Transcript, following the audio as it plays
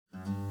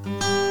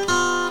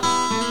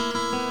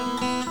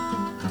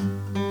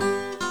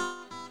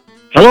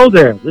Hello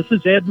there, this is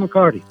Ed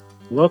McCarty.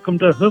 Welcome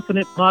to Hoofing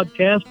It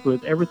Podcast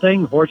with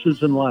everything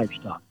horses and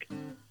livestock.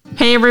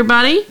 Hey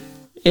everybody,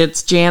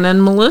 it's Jana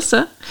and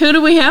Melissa. Who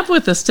do we have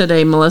with us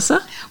today, Melissa?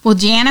 Well,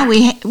 Jana,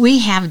 we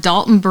have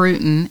Dalton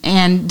Bruton,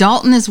 and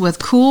Dalton is with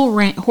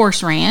Cool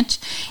Horse Ranch.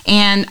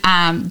 And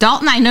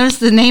Dalton, I noticed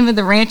the name of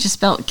the ranch is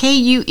spelled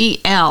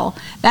Kuel.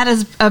 That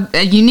is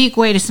a unique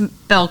way to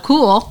spell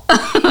cool.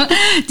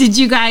 Did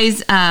you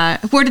guys,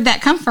 where did that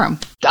come from?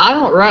 I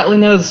don't rightly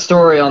know the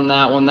story on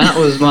that one. That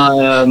was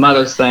my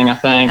mother's thing, I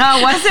think.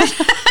 Oh, was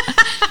it?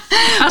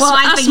 Well,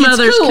 I think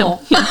it's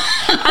cool.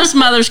 Us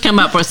mothers come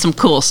up with some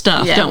cool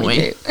stuff, don't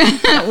we?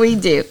 We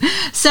do.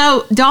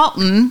 So,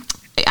 Dalton,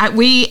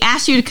 we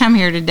asked you to come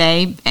here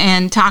today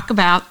and talk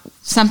about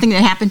something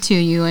that happened to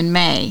you in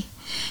May.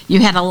 You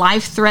had a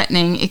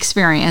life-threatening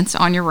experience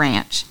on your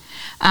ranch.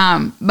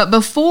 But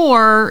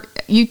before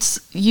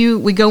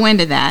we go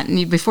into that,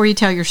 and before you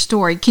tell your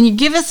story, can you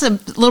give us a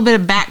little bit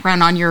of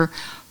background on your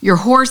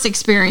horse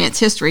experience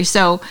history?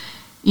 So,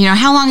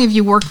 how long have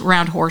you worked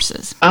around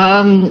horses?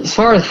 As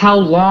far as how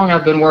long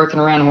I've been working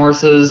around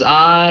horses,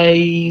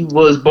 I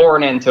was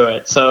born into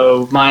it,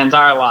 so my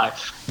entire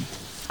life.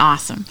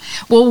 Awesome.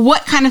 Well,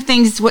 what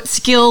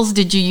skills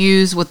did you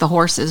use with the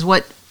horses?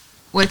 What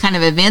kind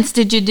of events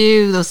did you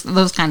do?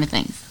 Those kind of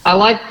things.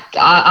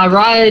 I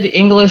ride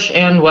English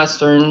and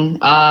Western.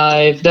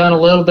 I've done a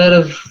little bit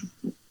of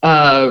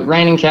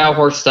reining cow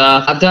horse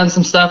stuff. I've done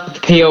some stuff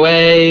with the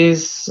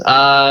POAs.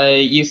 I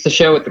used to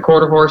show with the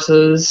quarter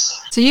horses.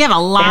 So you have a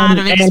lot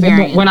of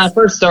experience. And when I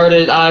first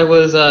started, I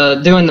was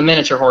doing the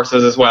miniature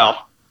horses as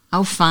well.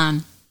 Oh,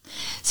 fun.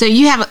 So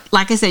you have,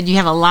 like I said, you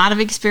have a lot of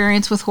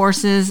experience with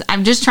horses.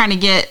 I'm just trying to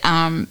get,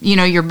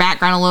 your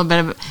background a little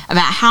bit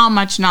about how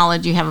much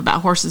knowledge you have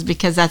about horses,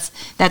 because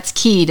that's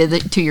key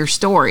to your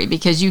story,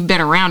 because you've been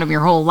around them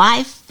your whole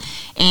life,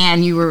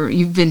 and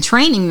you've been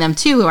training them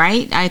too,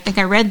 right? I think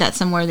I read that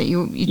somewhere that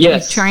you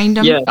trained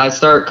them. Yeah, I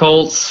start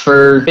colts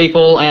for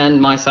people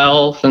and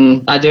myself,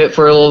 and I do it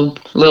for a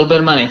little bit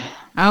of money.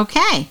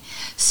 Okay,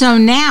 so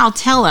now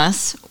tell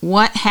us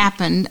what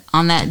happened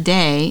on that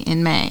day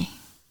in May.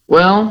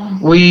 Well,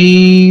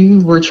 we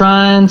were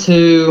trying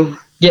to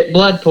get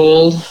blood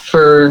pulled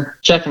for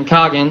checking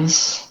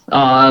Coggins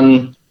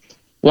on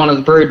one of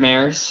the brood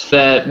mares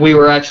that we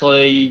were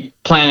actually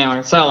planning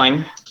on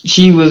selling.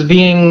 She was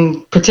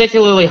being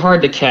particularly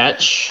hard to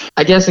catch.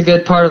 I guess a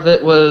good part of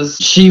it was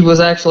she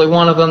was actually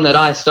one of them that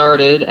I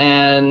started,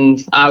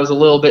 and I was a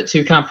little bit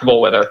too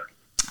comfortable with her.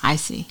 I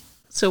see.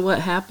 So what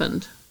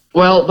happened?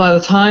 Well, by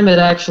the time it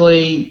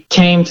actually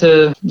came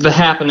to the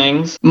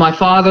happenings, my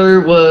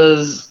father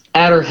was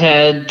at her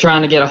head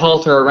trying to get a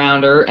halter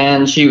around her,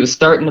 and she was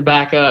starting to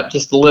back up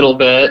just a little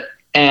bit,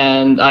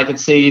 and I could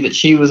see that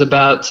she was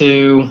about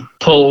to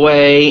pull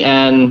away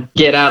and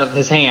get out of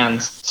his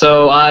hands.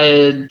 So I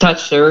had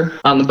touched her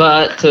on the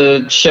butt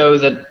to show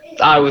that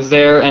I was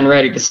there and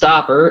ready to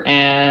stop her,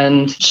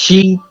 and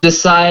she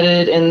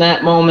decided in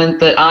that moment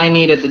that I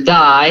needed to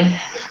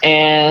die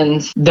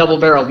and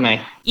double-barreled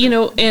me.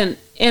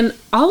 And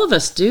all of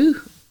us do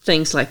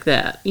things like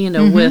that,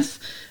 with...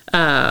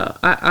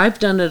 I've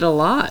done it a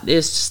lot,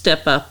 is to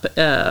step up.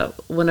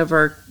 One of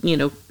our,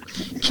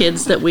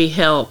 kids that we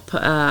help,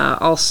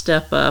 I'll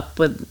step up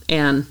with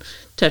and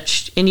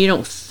touch. And you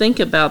don't think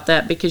about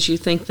that because you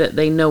think that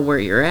they know where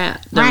you're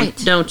at.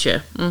 Don't you?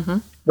 Mm-hmm.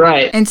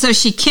 Right. And so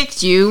she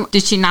kicked you.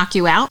 Did she knock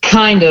you out?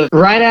 Kind of.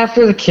 Right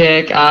after the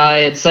kick, I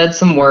had said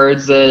some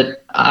words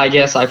that I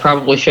guess I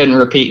probably shouldn't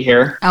repeat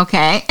here.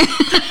 Okay.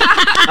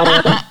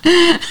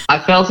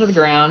 I fell to the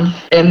ground,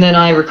 and then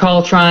I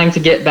recall trying to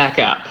get back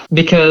up,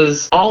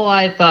 because all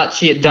I thought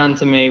she had done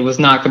to me was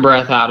knock the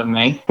breath out of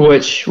me,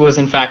 which was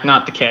in fact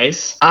not the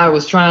case. I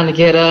was trying to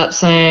get up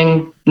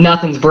saying,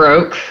 "Nothing's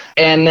broke,"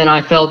 and then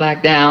I fell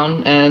back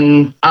down,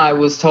 and I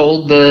was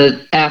told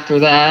that after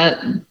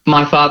that,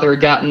 my father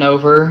had gotten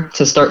over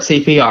to start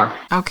CPR.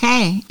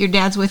 Okay. Your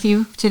dad's with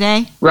you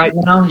today? Right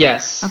now,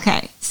 yes.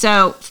 Okay.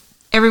 So,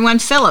 everyone,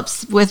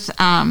 Philip's with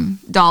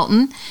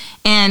Dalton.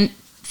 And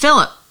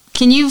Philip,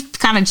 can you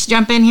kind of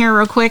jump in here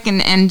real quick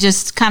and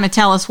just kind of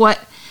tell us what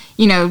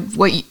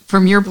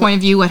from your point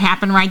of view, what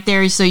happened right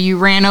there? So you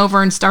ran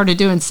over and started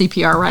doing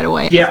CPR right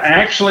away. Yeah,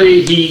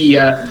 actually, he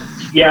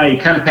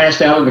kind of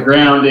passed out on the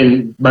ground,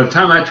 and by the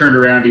time I turned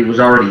around, he was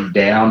already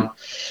down.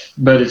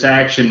 But his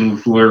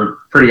actions were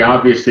pretty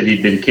obvious that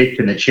he'd been kicked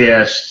in the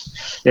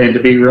chest. And to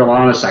be real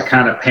honest, I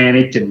kind of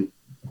panicked, and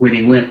when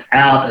he went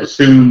out,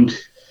 assumed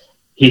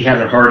he had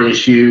a heart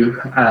issue.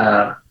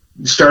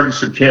 Started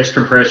some chest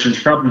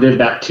compressions, probably did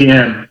about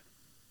 10,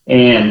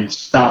 and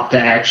stopped to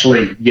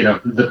actually,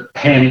 the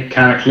panic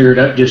kind of cleared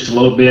up just a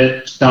little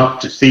bit,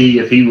 stopped to see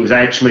if he was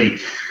actually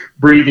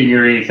breathing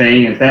or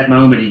anything. At that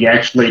moment, he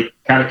actually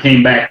kind of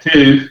came back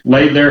to,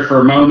 laid there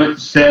for a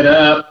moment, sat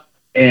up,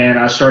 and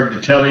I started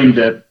to tell him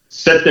to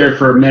sit there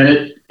for a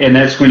minute, and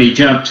that's when he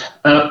jumped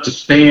up to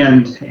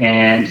stand,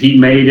 and he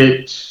made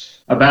it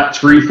about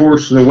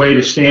 3/4 of the way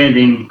to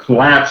standing,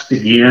 collapsed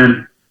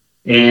again,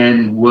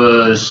 and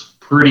was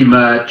pretty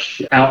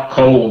much out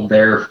cold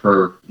there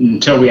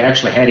until we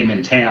actually had him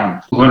in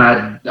town. When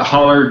I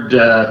hollered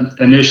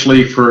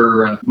initially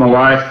for my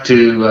wife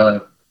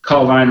to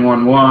call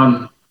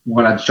 911,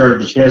 when I started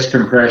the chest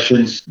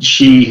compressions,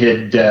 she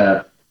had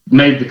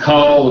made the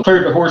call,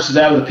 cleared the horses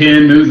out of the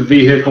pen, moved the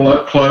vehicle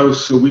up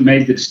close. So we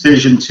made the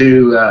decision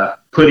to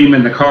put him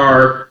in the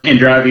car and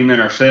drive him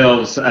in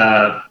ourselves.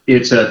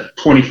 It's a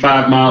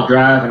 25-mile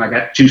drive, and I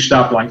got 2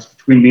 stoplights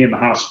between me and the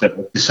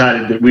hospital.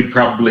 Decided that we'd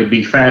probably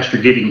be faster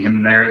getting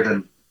him there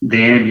than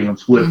the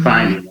ambulance would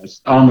finding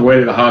us. On the way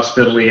to the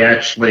hospital, he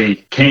actually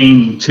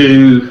came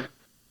to,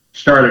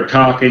 started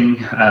talking,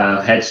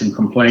 had some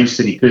complaints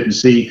that he couldn't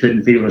see,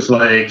 couldn't feel his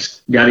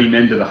legs, got him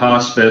into the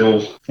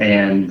hospital,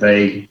 and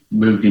they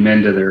moved him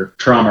into their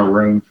trauma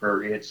room.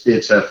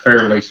 It's a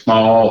fairly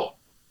small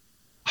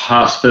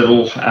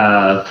hospital,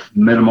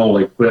 minimal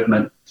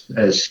equipment,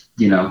 as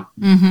you know,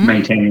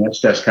 maintaining that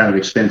stuff's kind of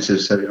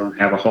expensive, so they don't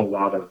have a whole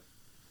lot of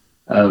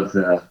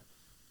the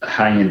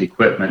high-end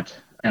equipment.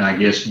 And I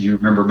guess, do you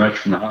remember much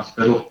from the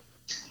hospital?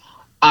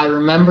 I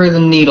remember the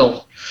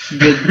needle,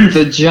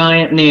 the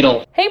giant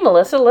needle. Hey,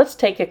 Melissa, let's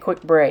take a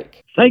quick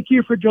break. Thank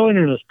you for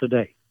joining us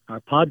today. Our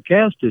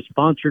podcast is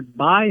sponsored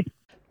by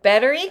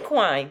Better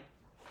Equine.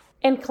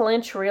 And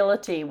Clinch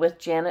Realty with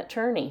Janet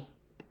Turney.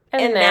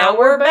 And now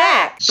we're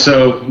back.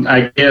 So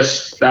I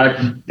guess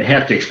I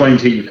have to explain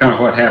to you kind of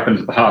what happened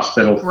at the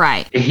hospital.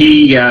 Right.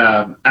 He,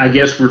 I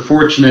guess we're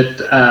fortunate,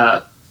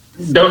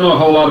 don't know a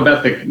whole lot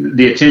about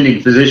the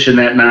attending physician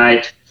that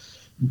night,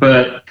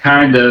 but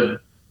kind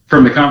of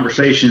from the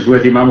conversations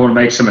with him, I'm going to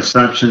make some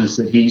assumptions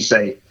that he's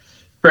a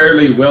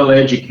fairly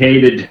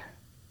well-educated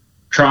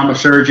trauma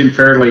surgeon,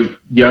 fairly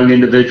young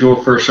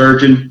individual for a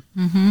surgeon,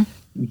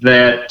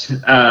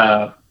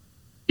 that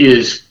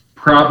is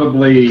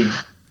probably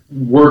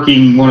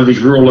working one of these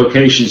rural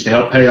locations to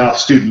help pay off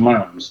student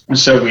loans. And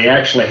so we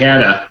actually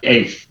had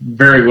a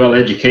very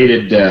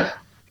well-educated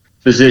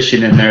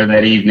physician in there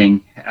that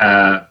evening,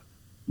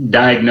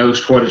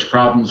 diagnosed what his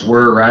problems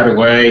were right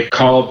away,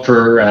 called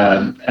for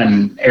an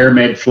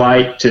AirMed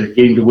flight to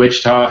get him to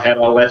Wichita, had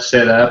all that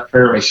set up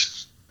fairly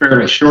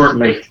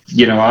shortly.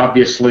 You know,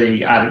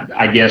 obviously,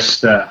 I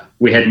guess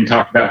we hadn't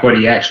talked about what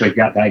he actually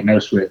got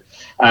diagnosed with.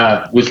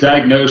 Was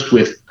diagnosed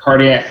with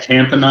cardiac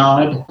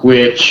tamponade,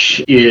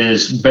 which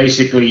is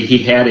basically he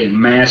had a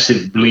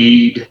massive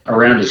bleed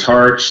around his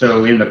heart.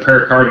 So in the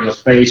pericardial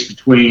space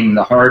between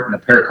the heart and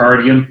the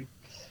pericardium,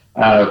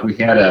 we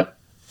had a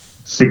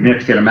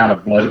significant amount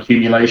of blood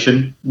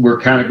accumulation.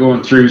 We're kind of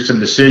going through some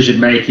decision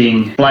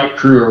making. Flight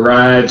crew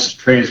arrives to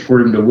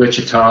transport him to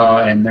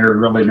Wichita, and they're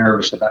really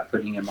nervous about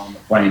putting him on the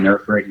plane. They're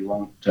afraid he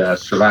won't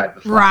survive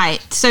the flight.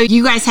 Right. So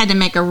you guys had to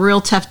make a real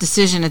tough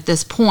decision at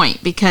this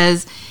point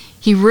because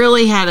he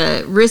really had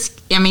a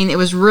risk. I mean, it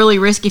was really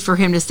risky for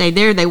him to stay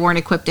there. They weren't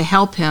equipped to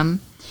help him,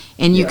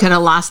 and you could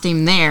have lost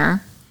him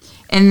there.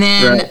 And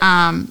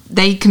then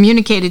they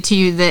communicated to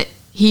you that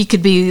you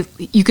could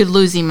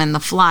lose him in the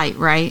flight,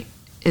 right?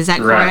 Is that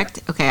correct?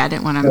 Right. Okay, I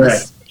didn't want to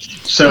miss.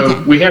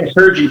 So we have a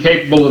surgeon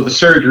capable of the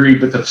surgery,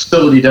 but the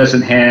facility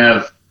doesn't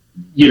have,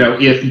 you know,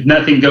 if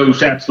nothing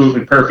goes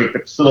absolutely perfect, the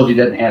facility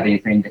doesn't have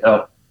anything to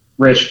help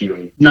rescue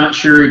him. Not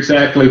sure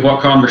exactly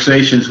what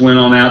conversations went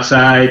on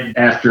outside.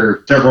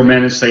 After several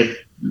minutes,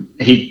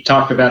 he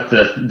talked about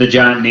the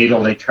giant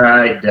needle. They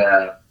tried,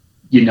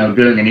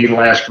 doing a needle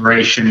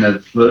aspiration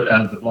of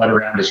the blood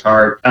around his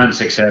heart.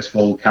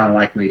 Unsuccessful, kind of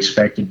like we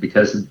expected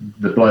because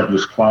the blood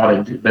was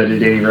clotted. But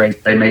at any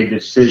rate, they made the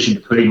decision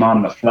to put him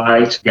on the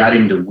flight, got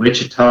him to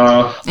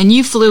Wichita. And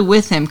you flew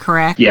with him,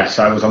 correct? Yes,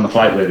 I was on the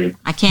flight with him.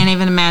 I can't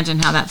even imagine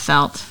how that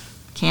felt.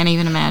 Can't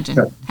even imagine.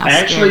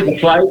 Actually, the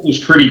flight was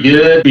pretty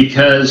good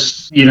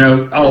because,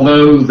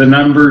 although the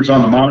numbers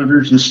on the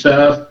monitors and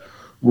stuff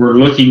were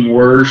looking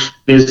worse,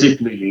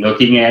 physically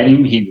looking at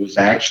him, he was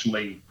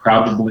actually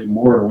probably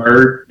more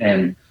alert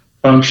and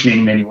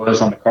functioning than he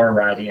was on the car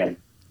ride in.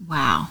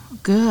 Wow,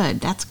 good.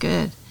 That's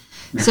good.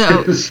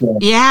 So,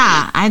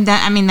 yeah,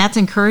 I mean, that's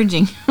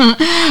encouraging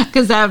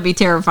because that would be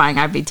terrifying.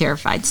 I'd be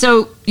terrified.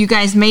 So you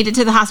guys made it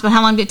to the hospital.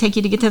 How long did it take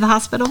you to get to the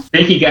hospital? I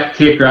think he got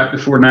kicked right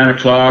before 9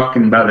 o'clock,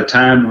 and by the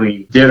time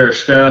we did our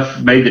stuff,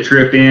 made the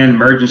trip in,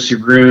 emergency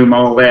room,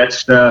 all that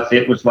stuff,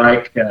 it was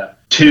like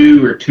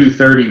 2 or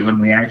 2:30 when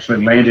we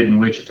actually landed in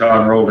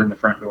Wichita and rolled in the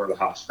front door of the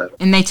hospital.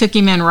 And they took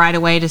him in right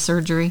away to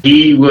surgery?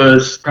 He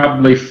was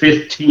probably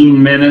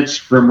 15 minutes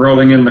from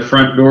rolling in the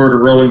front door to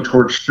rolling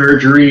towards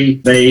surgery.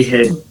 They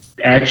had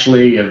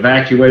actually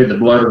evacuated the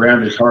blood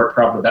around his heart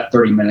probably about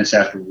 30 minutes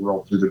after we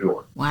rolled through the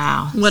door.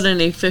 Wow. What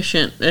an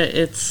efficient,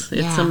 it's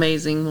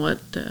amazing what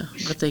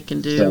they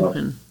can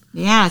do.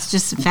 Yeah, it's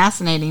just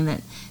fascinating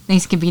that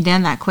things can be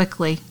done that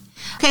quickly.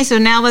 Okay, so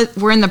now that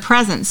we're in the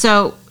present.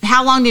 So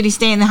how long did he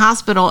stay in the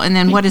hospital, and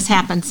then what has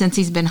happened since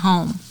he's been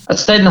home? I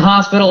stayed in the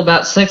hospital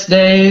about 6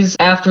 days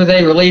after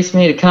they released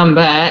me to come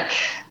back.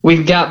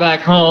 We got back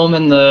home,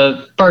 and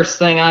the first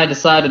thing I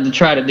decided to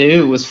try to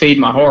do was feed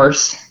my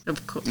horse.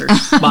 Of course.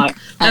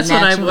 That's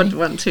what I would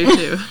want to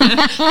do.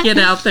 Get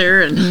out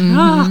there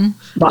and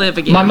live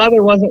again. My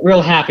mother wasn't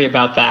real happy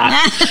about that.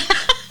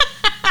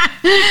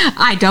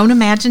 I don't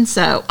imagine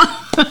so.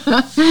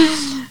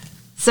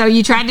 So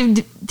you tried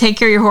to take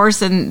care of your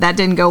horse and that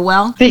didn't go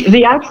well?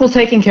 The actual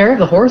taking care of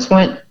the horse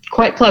went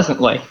quite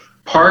pleasantly.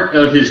 Part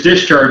of his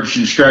discharge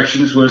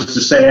instructions was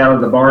to stay out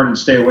of the barn and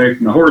stay away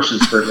from the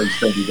horses for at least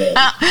 30 days.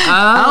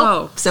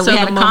 So we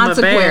had a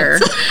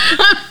consequence.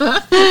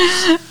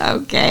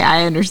 Okay,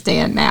 I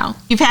understand now.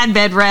 You've had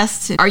bed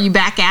rest. Are you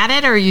back at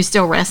it or are you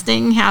still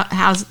resting?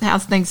 How's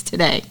things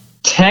today?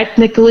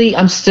 Technically,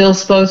 I'm still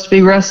supposed to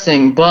be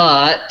resting,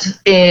 but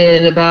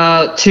in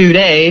about 2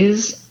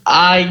 days,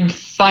 I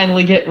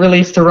finally get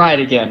released to ride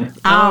again.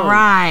 All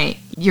right.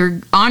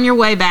 You're on your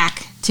way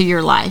back to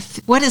your life.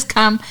 What has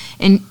come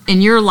in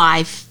your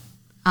life,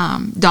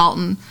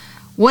 Dalton?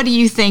 What do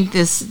you think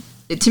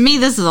to me,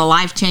 this is a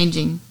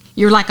life-changing,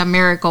 you're like a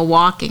miracle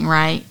walking,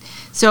 right?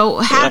 So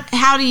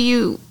how do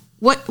you,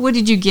 what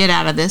did you get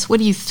out of this? What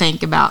do you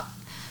think about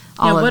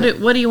all of it?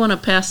 What do you want to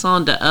pass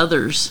on to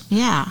others?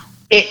 Yeah.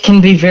 It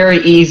can be very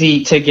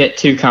easy to get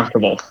too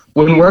comfortable.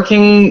 When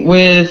working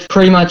with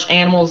pretty much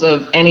animals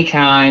of any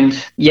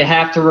kind, you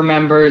have to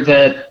remember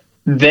that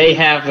they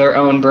have their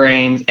own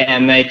brains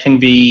and they can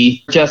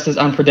be just as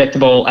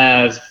unpredictable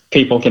as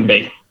people can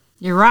be.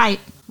 You're right.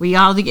 We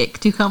all get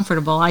too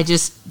comfortable. I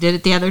just did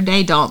it the other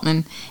day,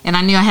 Dalton, and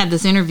I knew I had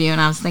this interview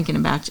and I was thinking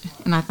about you.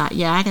 And I thought,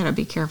 yeah, I got to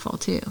be careful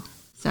too.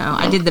 So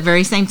I did the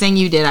very same thing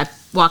you did. I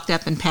walked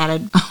up and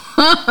patted a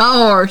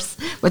horse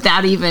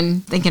without even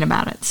thinking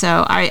about it.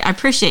 So I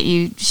appreciate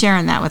you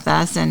sharing that with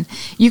us. And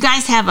you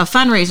guys have a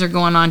fundraiser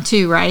going on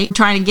too, right?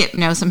 Trying to get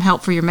some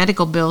help for your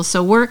medical bills.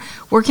 So where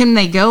can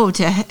they go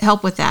to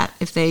help with that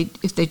if they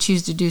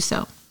choose to do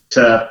so? It's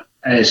a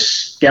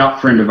scout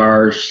friend of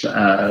ours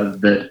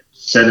that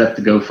set up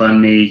the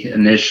GoFundMe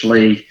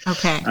initially.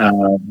 Okay.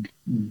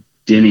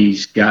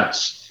 Denny's got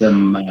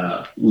some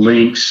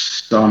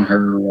links on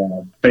her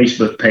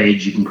Facebook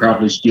page. You can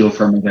probably steal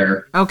from her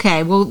there.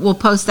 Okay, we'll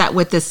post that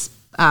with this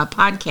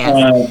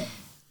podcast.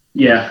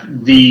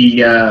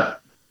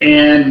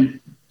 And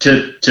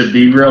to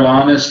be real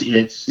honest,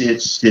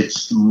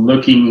 it's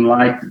looking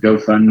like the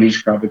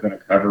GoFundMe's probably going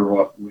to cover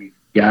what we've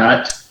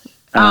got.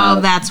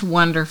 That's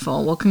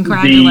wonderful. Well,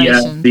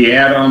 congratulations. The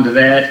add-on to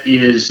that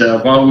is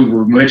while we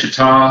were in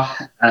Wichita,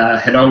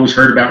 had always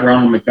heard about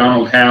Ronald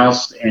McDonald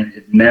House and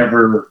had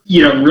never,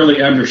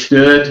 really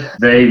understood.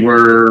 They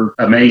were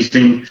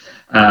amazing.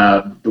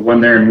 The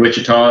one there in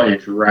Wichita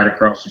is right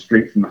across the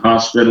street from the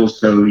hospital,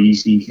 so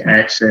easy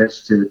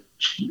access to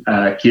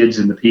kids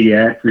in the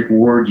pediatric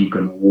ward. You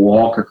can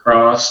walk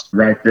across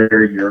right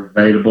there. You're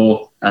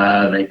available.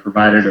 They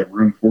provided a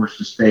room for us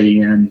to stay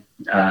in,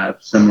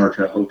 similar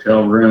to a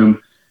hotel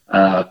room.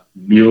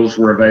 Meals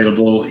were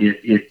available.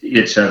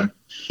 It's a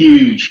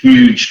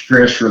huge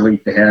stress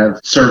relief to have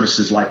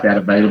services like that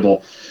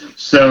available.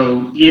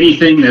 So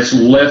anything that's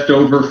left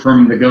over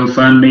from the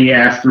GoFundMe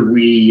after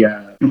we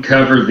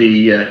cover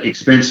the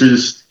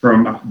expenses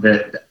from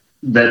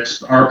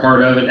that's our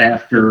part of it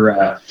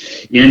after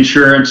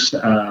insurance,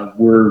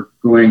 we're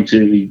going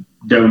to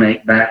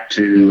donate back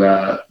to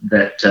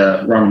that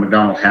Ronald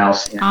McDonald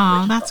House.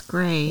 Oh, that's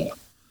great.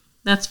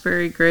 That's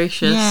very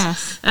gracious.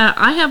 Yes.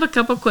 I have a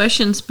couple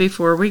questions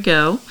before we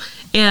go.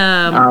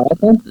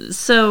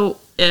 So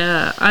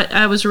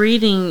I was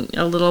reading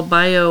a little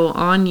bio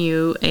on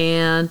you,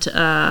 and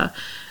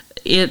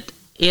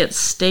it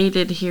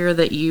stated here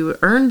that you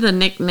earned the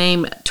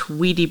nickname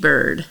Tweety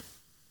Bird.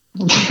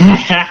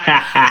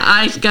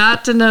 I've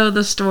got to know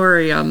the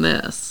story on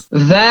this.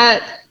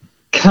 That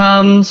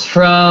comes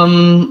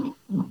from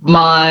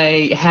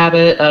my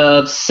habit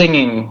of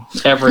singing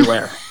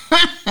everywhere.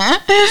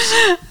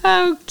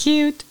 Oh,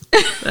 cute.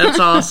 That's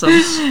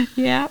awesome.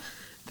 Yeah,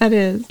 that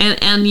is.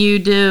 And you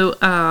do,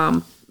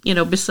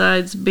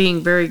 besides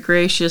being very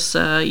gracious,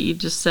 you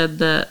just said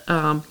that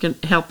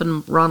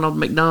helping Ronald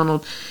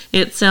McDonald,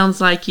 it sounds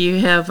like you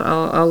have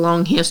a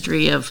long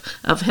history of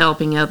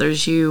helping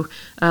others. You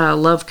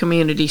love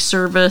community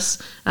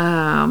service.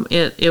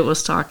 It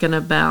was talking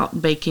about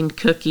baking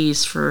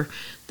cookies for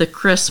the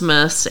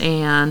Christmas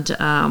and,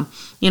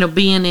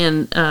 being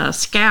in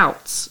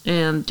scouts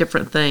and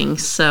different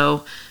things.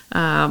 So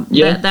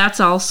that's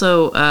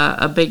also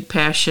a big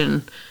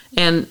passion.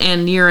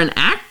 And you're an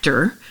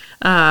actor.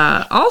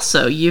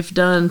 Also, you've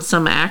done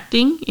some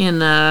acting in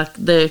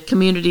the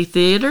community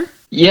theater.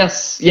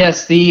 Yes,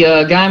 the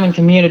Guyman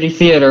Community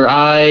Theater.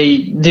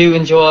 I do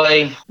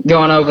enjoy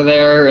going over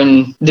there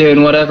and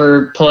doing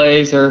whatever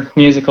plays or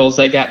musicals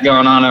they got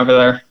going on over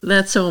there.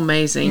 That's so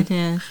amazing. It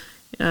is.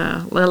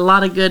 A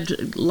lot of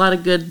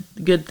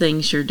good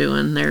things you're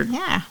doing there.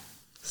 Yeah.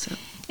 So.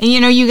 And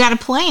you got a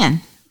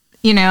plan.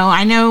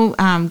 I know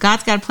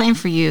God's got a plan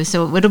for you,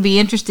 so it'll be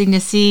interesting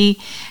to see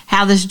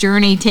how this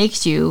journey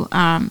takes you.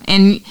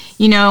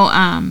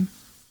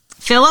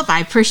 Philip, I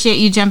appreciate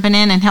you jumping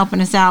in and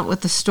helping us out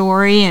with the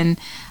story. And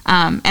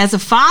as a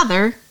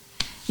father,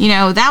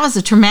 that was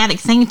a traumatic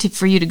thing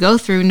for you to go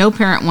through. No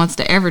parent wants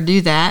to ever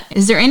do that.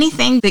 Is there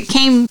anything that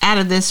came out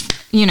of this,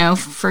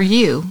 for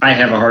you? I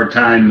have a hard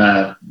time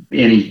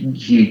any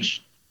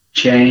huge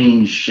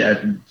change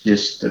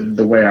just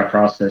the way I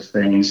process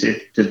things.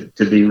 To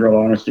be real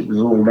honest, it was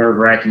a little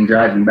nerve-wracking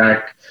driving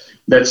back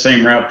that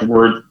same route to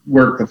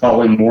work the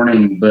following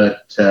morning,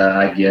 but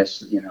I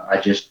guess, I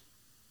just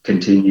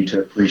continue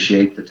to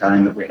appreciate the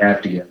time that we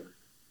have together.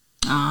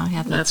 Oh,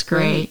 yeah, that's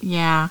great.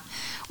 Yeah.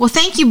 Well,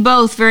 thank you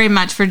both very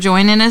much for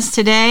joining us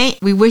today.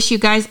 We wish you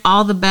guys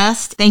all the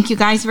best. Thank you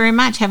guys very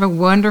much. Have a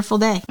wonderful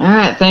day. All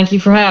right. Thank you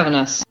for having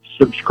us.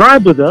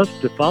 Subscribe with us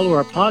to follow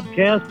our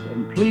podcast,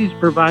 and please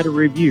provide a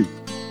review.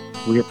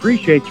 We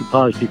appreciate your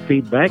positive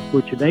feedback,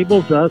 which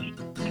enables us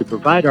to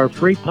provide our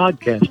free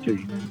podcast to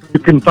you. You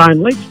can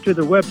find links to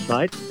the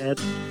website at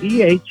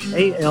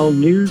ehalnews.com.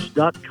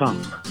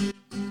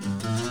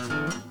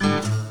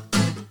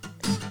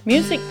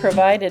 Music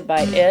provided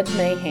by Ed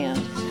Mahan.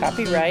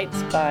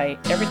 Copyrights by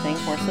Everything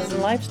Horses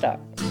and Livestock.